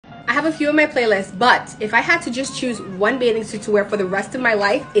I have a few in my playlist, but if I had to just choose one bathing suit to wear for the rest of my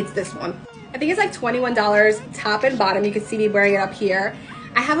life, it's this one. I think it's like $21 top and bottom. You can see me wearing it up here.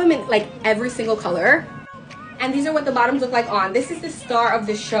 I have them in like every single color. And these are what the bottoms look like on. This is the star of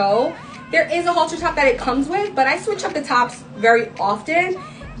the show. There is a halter top that it comes with, but I switch up the tops very often.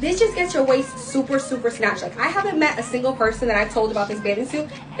 This just gets your waist super, super snatched. Like, I haven't met a single person that I've told about this bathing suit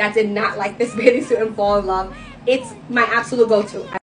that did not like this bathing suit and fall in love. It's my absolute go-to.